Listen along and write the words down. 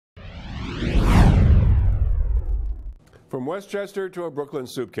From Westchester to a Brooklyn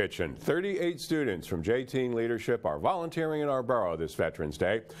soup kitchen, 38 students from J-Teen Leadership are volunteering in our borough this Veterans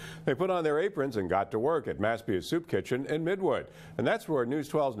Day. They put on their aprons and got to work at Masbia Soup Kitchen in Midwood. And that's where News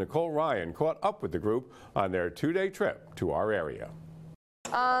 12's Nicole Ryan caught up with the group on their two-day trip to our area.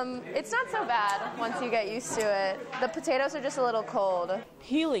 It's not so bad once you get used to it. The potatoes are just a little cold.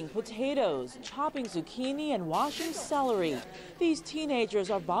 Peeling potatoes, chopping zucchini, and washing celery. These teenagers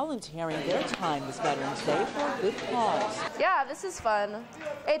are volunteering their time this Veterans Day for a good cause. Yeah, this is fun.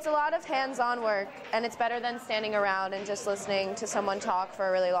 It's a lot of hands-on work, and it's better than standing around and just listening to someone talk for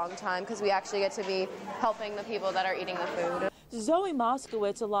a really long time, because we actually get to be helping the people that are eating the food. Zoe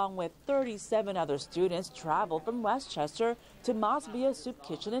Moskowitz, along with 37 other students, traveled from Westchester to Masbia Soup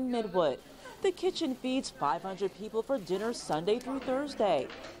Kitchen in Midwood. The kitchen feeds 500 people for dinner Sunday through Thursday.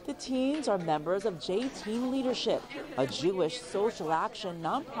 The teens are members of J-Teen Leadership, a Jewish social action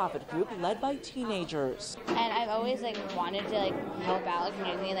nonprofit group led by teenagers. And I've always wanted to help out the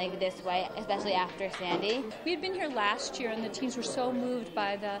community this way, especially after Sandy. We had been here last year, and the teens were so moved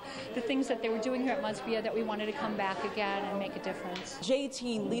by the things that they were doing here at Masbia that we wanted to come back again and make a difference.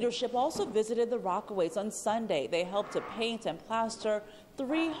 J-Teen Leadership also visited the Rockaways on Sunday. They helped to paint and plaster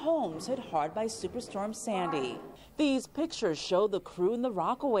 3 homes hit hard by Superstorm Sandy. These pictures show the crew in the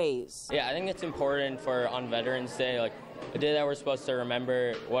Rockaways. Yeah, I think it's important on Veterans Day, a day that we're supposed to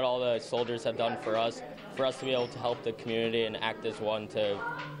remember what all the soldiers have done for us to be able to help the community and act as one to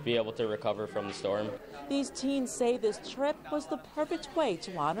be able to recover from the storm. These teens say this trip was the perfect way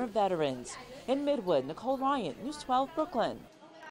to honor veterans. In Midwood, Nicole Ryan, News 12, Brooklyn.